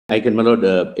I can, my lord,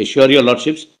 assure your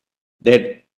lordships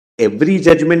that every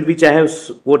judgment which I have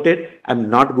quoted, I'm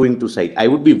not going to cite. I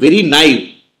would be very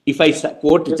naive if I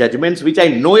quote judgments which I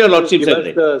know your lordships have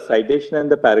read. Give us the citation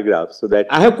and the paragraph so that...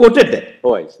 I have quoted that.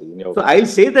 Oh, I see. So I'll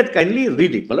say that kindly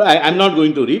read it. I'm not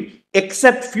going to read,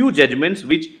 except few judgments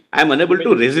which I am unable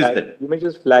to resist that. You may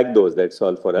just flag those, that's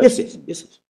all for us.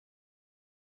 Yes.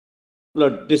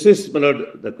 Lord, this is, my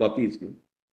lord, the copy is given.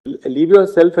 Leave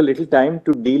yourself a little time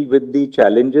to deal with the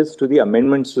challenges to the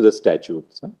amendments to the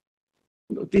statutes. Huh?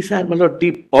 These are, my lord,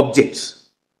 the objects.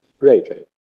 Right.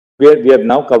 We have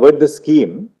now covered the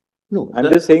scheme. No,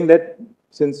 I'm just saying that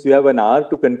since you have an hour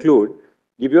to conclude,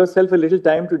 give yourself a little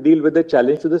time to deal with the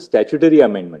challenge to the statutory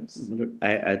amendments.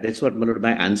 That's what, my lord,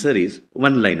 my answer is.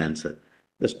 One line answer.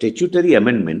 The statutory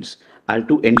amendments are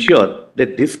to ensure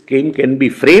that this scheme can be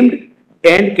framed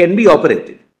and can be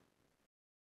operated.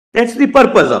 That's the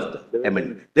purpose of the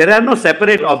amendment. There are no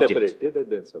separate objects.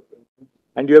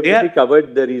 And you have really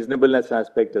covered the reasonableness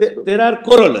aspect as well. There are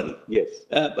corollary. Yes.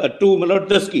 To, my lord,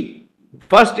 the scheme.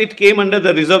 First, it came under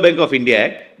the Reserve Bank of India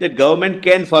Act that government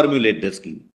can formulate the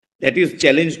scheme. That is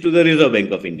challenge to the Reserve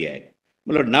Bank of India Act.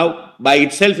 My lord, now by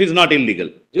itself is not illegal.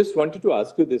 Just wanted to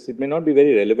ask you this. It may not be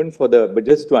very relevant but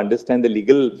just to understand the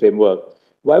legal framework.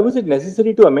 Why was it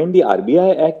necessary to amend the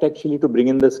RBI Act actually to bring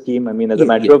in the scheme? I mean, as a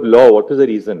matter of law, what was the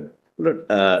reason? Lord,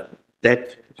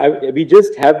 we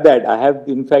just have that. I have,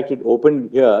 in fact, it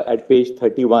opened here at page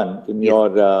 31 in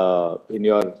your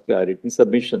written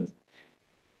submissions.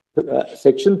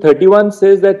 Section 31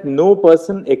 says that no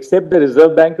person except the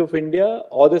Reserve Bank of India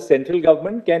or the central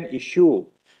government can issue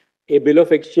a bill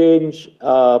of exchange,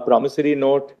 promissory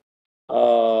note,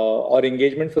 or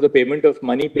engagement for the payment of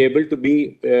money payable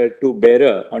to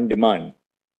bearer on demand.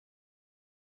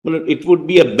 Well, it would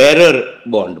be a bearer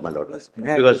bond, my lord,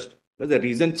 because the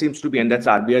reason seems to be, and that's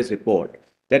RBI's report,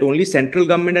 that only central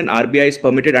government and RBI is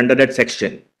permitted under that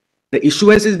section. The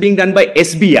issuance is being done by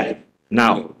SBI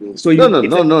now. So no,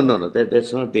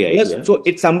 that's not the idea. Yes, so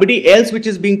it's somebody else which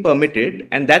is being permitted,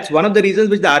 and that's one of the reasons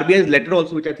which the RBI's letter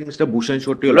also, which I think Mr. Bhushan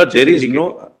showed to you. There is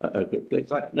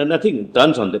nothing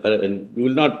turns on the, and you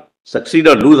will not succeed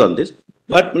or lose on this.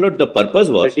 But, my lord, the purpose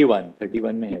was 31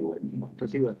 may have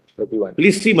 31.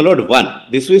 Please see, my lord, 1.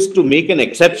 This was to make an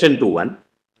exception to 1.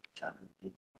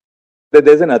 That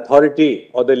there's an authority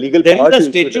or the legal power. Then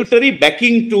the statutory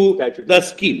backing to the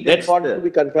scheme. That's to be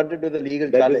confronted with the legal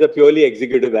challenge. That is a purely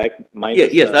executive act.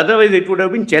 Yes, otherwise it would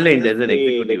have been challenged as an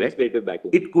executive act.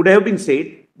 It could have been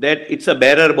said that it's a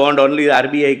bearer bond, only the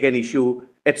RBI can issue,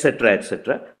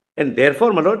 etc. And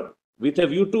therefore, my lord, with a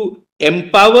view to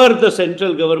empower the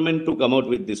central government to come out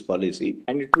with this policy.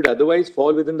 And it would otherwise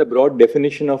fall within the broad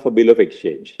definition of a bill of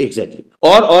exchange. Exactly.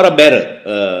 Or a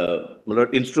bearer, my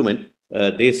lord, instrument.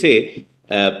 They say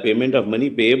payment of money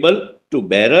payable to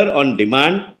bearer on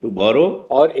demand to borrow.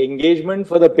 Or engagement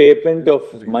for the payment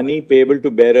of money payable to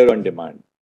bearer on demand.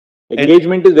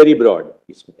 Engagement is very broad.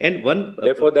 And one,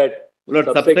 therefore that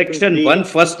subsection 1,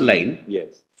 first line.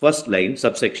 Yes. First line,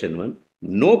 subsection 1.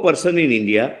 No person in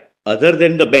India other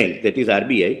than the bank, that is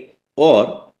RBI,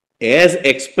 or as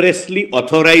expressly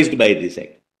authorized by this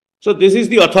act. So this is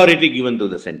the authority given to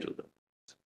the central government.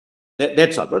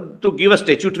 That's all. But to give a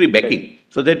statutory backing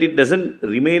so that it doesn't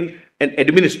remain an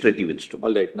administrative instrument.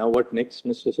 All right. Now what next,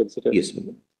 Mr. Solicitor? Yes,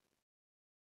 my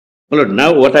lord.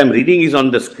 Now what I'm reading is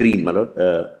on the screen, my lord.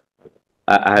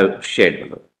 I have shared, my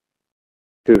lord.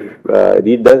 To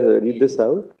read this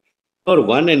out? Or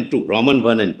 1 and 2, Roman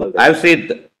 1 and 2. I have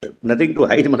said, nothing to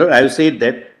hide, my lord. I have said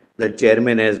that the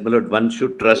chairman has, my lord, one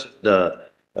should trust the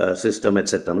system,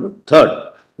 etc.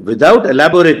 Third, without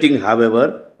elaborating,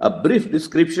 however, a brief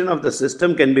description of the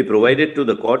system can be provided to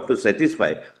the court to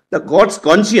satisfy the court's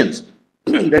conscience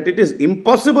that it is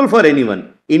impossible for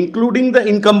anyone, including the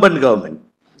incumbent government,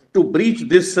 to breach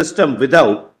this system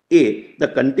without A, the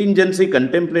contingency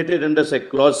contemplated under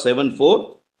clause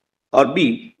 7.4, or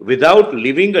B, without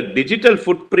leaving a digital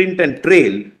footprint and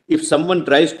trail if someone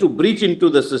tries to breach into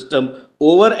the system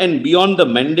over and beyond the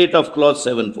mandate of clause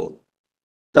 7.4.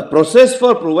 The process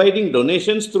for providing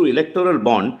donations through electoral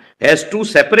bond has 2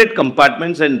 separate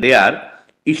compartments, and they are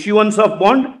issuance of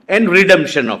bond and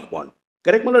redemption of bond.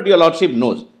 Correct, my lord? Your lordship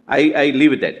knows. I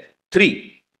leave it at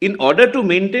 3. In order to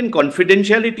maintain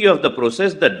confidentiality of the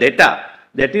process, the data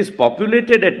that is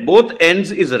populated at both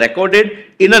ends is recorded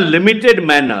in a limited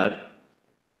manner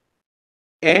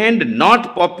and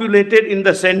not populated in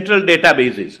the central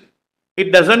databases.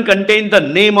 It doesn't contain the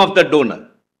name of the donor.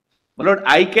 My lord,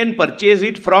 I can purchase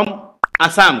it from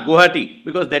Assam, Guwahati,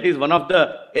 because that is one of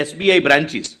the SBI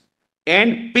branches,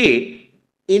 and pay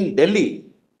in Delhi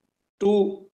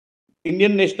to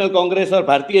Indian National Congress or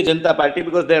Bharatiya Janata Party,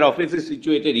 because their office is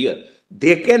situated here,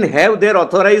 they can have their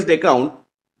authorized account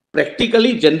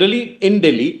practically, generally in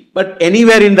Delhi, but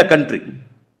anywhere in the country.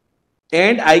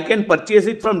 And I can purchase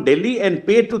it from Delhi and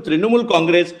pay to Trinamool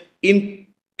Congress in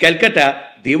Calcutta.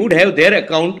 They would have their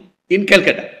account in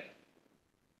Calcutta.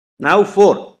 Now,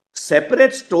 4,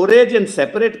 separate storage and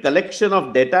separate collection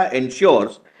of data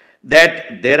ensures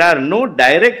that there are no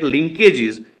direct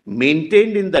linkages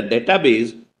maintained in the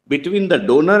database between the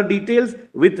donor details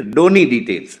with donee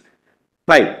details.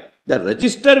 5, the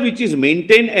register which is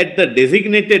maintained at the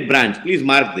designated branch, please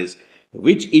mark this,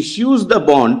 which issues the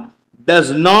bond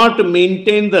does not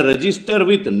maintain the register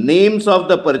with names of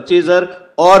the purchaser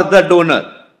or the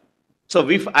donor. So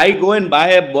if I go and buy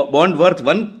a bond worth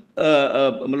 1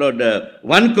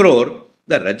 crore,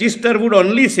 the register would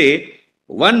only say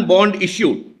one bond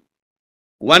issued,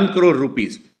 1 crore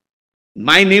rupees.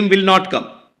 My name will not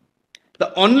come.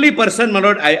 The only person,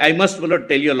 Manoj, I must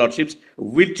tell your lordships,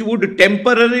 which would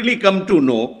temporarily come to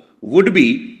know would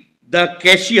be the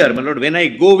cashier, Manoj, when I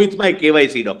go with my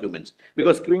KYC documents.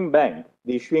 Because the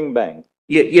issuing bank.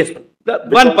 Yes,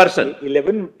 one person.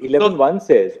 11.1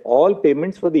 says all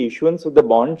payments for the issuance of the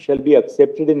bond shall be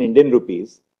accepted in Indian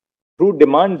rupees through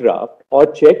demand draft or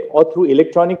check or through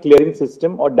electronic clearing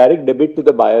system or direct debit to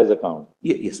the buyer's account.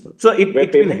 Yes. So it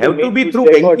will have to be through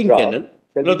banking channel.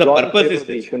 No, the purpose is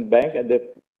the issuing bank, and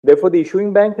therefore the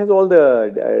issuing bank has all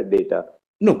the data.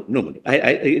 No,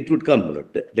 it would come.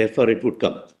 Therefore, it would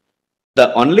come.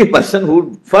 The only person who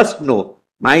would first know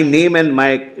my name and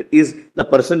is the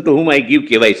person to whom I give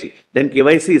KYC. Then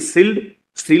KYC is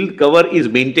sealed cover is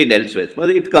maintained elsewhere. So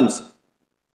it comes.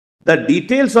 The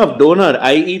details of donor,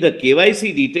 i.e. the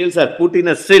KYC details, are put in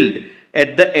a sealed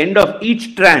at the end of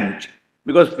each tranche,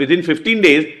 because within 15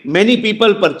 days, many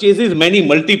people purchases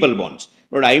multiple bonds.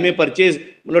 But I may purchase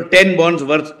 10 bonds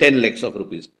worth 10 lakhs of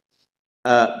rupees.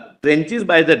 Tranches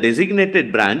by the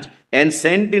designated branch and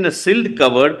sent in a sealed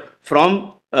covered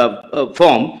form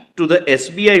to the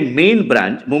SBI main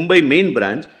branch, Mumbai main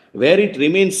branch, where it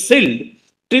remains sealed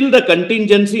till the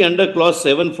contingency under clause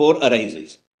 7.4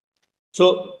 arises.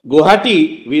 So,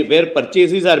 Guwahati, where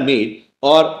purchases are made,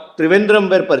 or Trivandrum,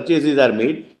 where purchases are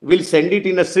made, will send it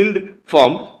in a sealed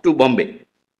form to Bombay.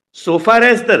 So far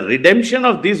as the redemption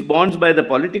of these bonds by the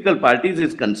political parties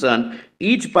is concerned,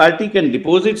 each party can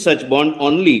deposit such bond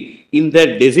only in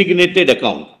their designated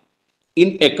account.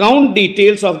 In account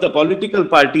details of the political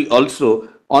party also,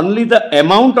 only the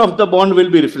amount of the bond will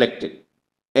be reflected,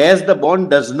 as the bond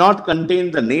does not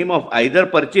contain the name of either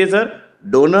purchaser,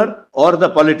 donor, or the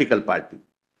political party.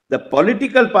 The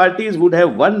political parties would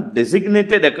have one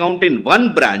designated account in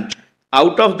one branch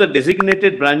out of the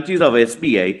designated branches of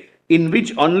SBI, in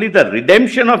which only the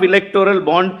redemption of electoral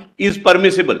bond is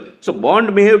permissible. So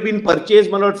bond may have been purchased,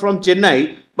 Manoj, from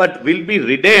Chennai, but will be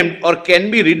redeemed or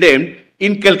can be redeemed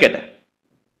in Calcutta.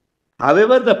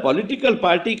 However, the political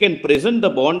party can present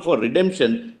the bond for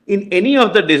redemption in any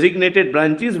of the designated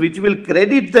branches, which will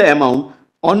credit the amount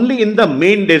only in the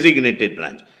main designated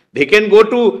branch. They can go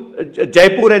to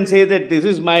Jaipur and say that this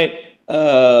is my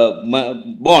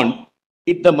bond.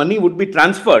 The money would be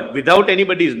transferred without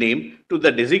anybody's name to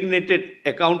the designated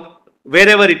account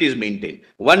wherever it is maintained,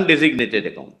 one designated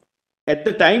account. At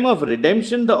the time of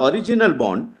redemption, the original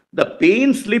bond, the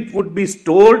pay-in slip would be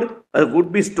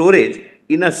storage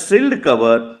in a sealed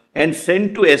cover and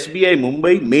sent to SBI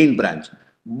Mumbai main branch.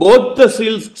 Both the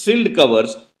sealed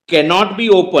covers cannot be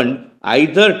opened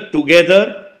either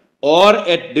together or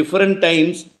at different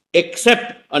times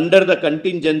except under the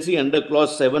contingency under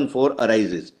clause 7.4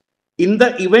 arises. In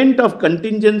the event of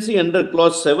contingency under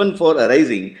clause 7.4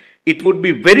 arising, it would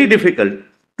be very difficult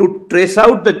to trace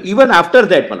out that even after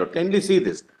that, Manoj, kindly see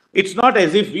this. It's not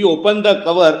as if we open the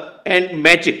cover and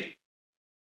match it.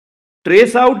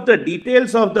 Trace out the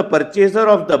details of the purchaser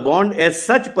of the bond, as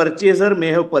such purchaser may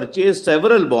have purchased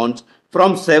several bonds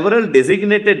from several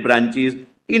designated branches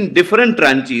in different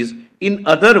tranches. In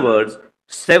other words,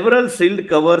 several sealed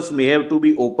covers may have to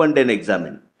be opened and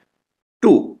examined.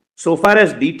 2. So far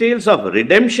as details of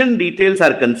redemption details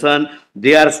are concerned,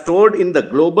 they are stored in the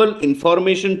Global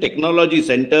Information Technology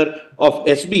Center of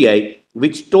SBI,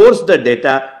 which stores the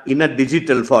data in a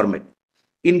digital format.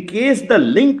 In case the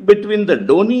link between the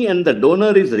donee and the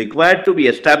donor is required to be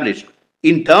established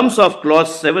in terms of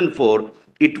clause 7.4,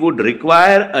 it would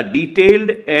require a detailed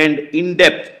and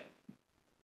in-depth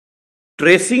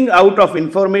tracing out of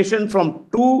information from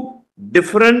two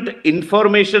different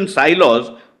information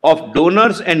silos of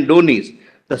donors and donees.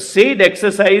 The said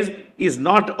exercise is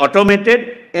not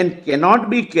automated and cannot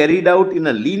be carried out in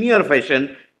a linear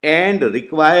fashion and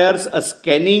requires a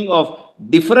scanning of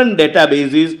different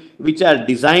databases which are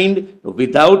designed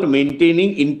without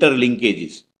maintaining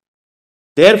interlinkages.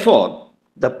 Therefore,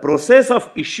 the process of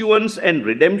issuance and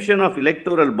redemption of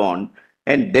electoral bond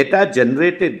and data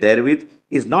generated therewith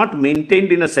is not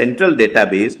maintained in a central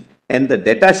database, and the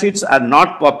data sheets are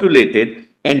not populated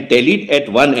and tallied at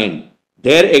one end.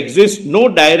 There exists no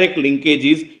direct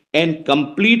linkages, and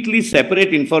completely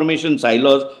separate information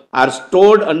silos are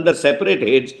stored under separate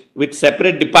heads with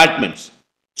separate departments.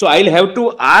 So I'll have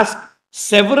to ask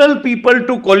several people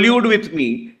to collude with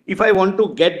me if I want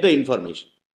to get the information.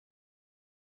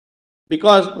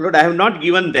 Because, Lord, I have not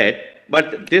given that,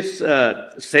 but this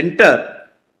center,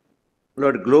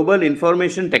 Lord, Global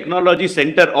Information Technology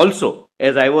Center also,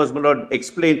 as I was, Lord,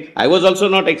 explained, I was also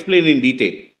not explained in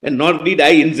detail, and nor did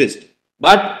I insist.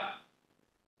 But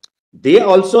they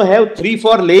also have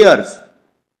 3-4 layers.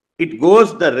 It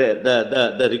goes,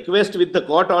 the request with the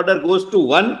court order goes to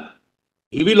one,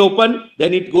 he will open,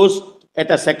 then it goes at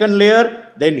a second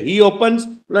layer, then he opens,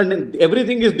 and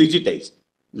everything is digitized,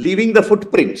 leaving the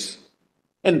footprints.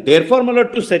 And therefore, my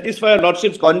lord, to satisfy your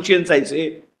lordship's conscience, I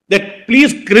say that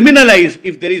please criminalize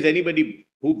if there is anybody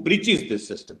who breaches this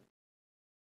system.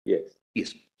 Yes.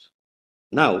 Yes.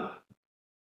 Now,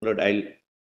 Lord, I'll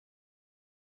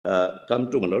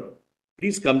come to my lord.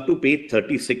 Please come to page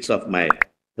 36 of my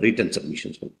written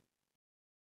submissions.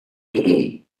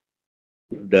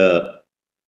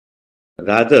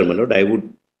 Rather, my lord, I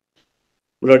would,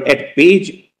 my lord, at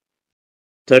page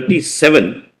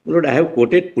 37, my lord, I have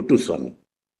quoted Puttuswamy.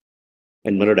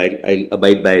 And my lord, I'll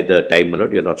abide by the time, my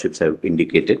lord, your lordships have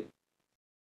indicated.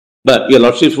 But your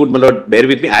lordships would, my lord, bear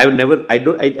with me. I have never, I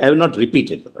have not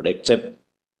repeated, my lord, except.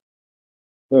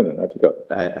 No, not at all.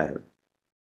 I have.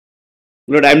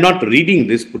 Lord, I'm not reading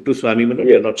this Puttuswamy, my lord,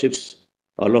 your lordships,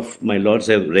 all of my lords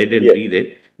have read and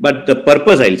reread. But the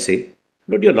purpose, I'll say,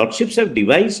 Lord, your lordships have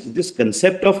devised this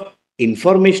concept of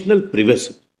informational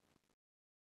privacy.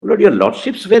 Lord, your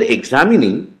lordships were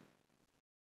examining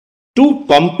two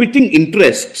competing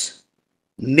interests,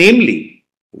 namely,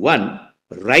 one,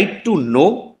 right to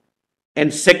know,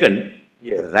 and second,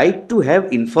 right to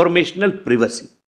have informational privacy.